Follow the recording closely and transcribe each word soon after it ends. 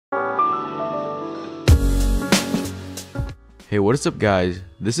Hey, what is up guys,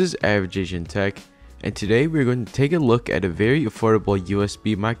 this is Average Asian Tech, and today we're going to take a look at a very affordable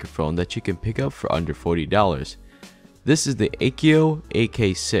USB microphone that you can pick up for under $40. This is the Aokeo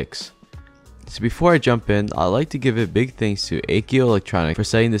AK-6. So before I jump in, I'd like to give a big thanks to Aokeo Electronics for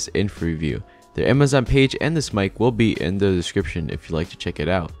setting this in for review. Their Amazon page and this mic will be in the description if you'd like to check it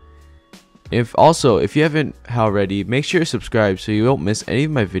out. If you haven't already, make sure to subscribe so you won't miss any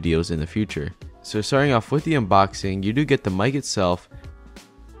of my videos in the future. So starting off with the unboxing, you do get the mic itself,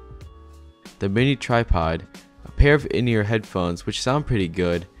 the mini tripod, a pair of in-ear headphones which sound pretty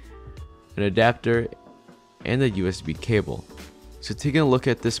good, an adapter, and a USB cable. So taking a look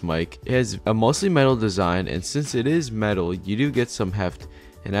at this mic, it has a mostly metal design, and since it is metal, you do get some heft,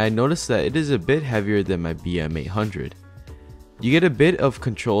 and I noticed that it is a bit heavier than my BM800. You get a bit of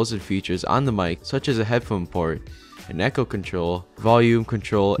controls and features on the mic, such as a headphone port, an echo control, volume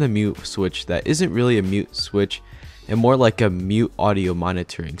control, and a mute switch that isn't really a mute switch and more like a mute audio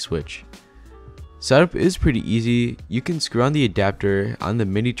monitoring switch. Setup is pretty easy. You can screw on the adapter on the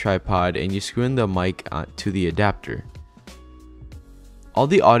mini tripod and you screw in the mic to the adapter. All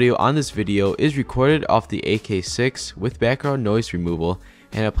the audio on this video is recorded off the AK-6 with background noise removal,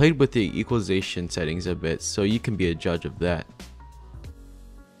 and I played with the equalization settings a bit so you can be a judge of that.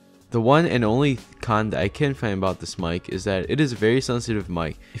 The one and only con that I can find about this mic is that it is a very sensitive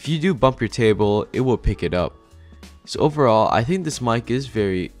mic. If you do bump your table, it will pick it up. So overall, I think this mic is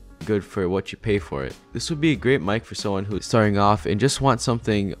very good for what you pay for it. This would be a great mic for someone who's starting off and just wants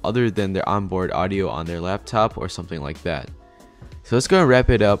something other than their onboard audio on their laptop or something like that. So let's go and wrap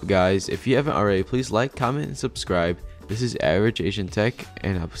it up guys. If you haven't already, please like, comment, and subscribe. This is Average Asian Tech,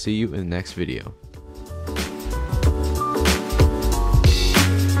 and I'll see you in the next video.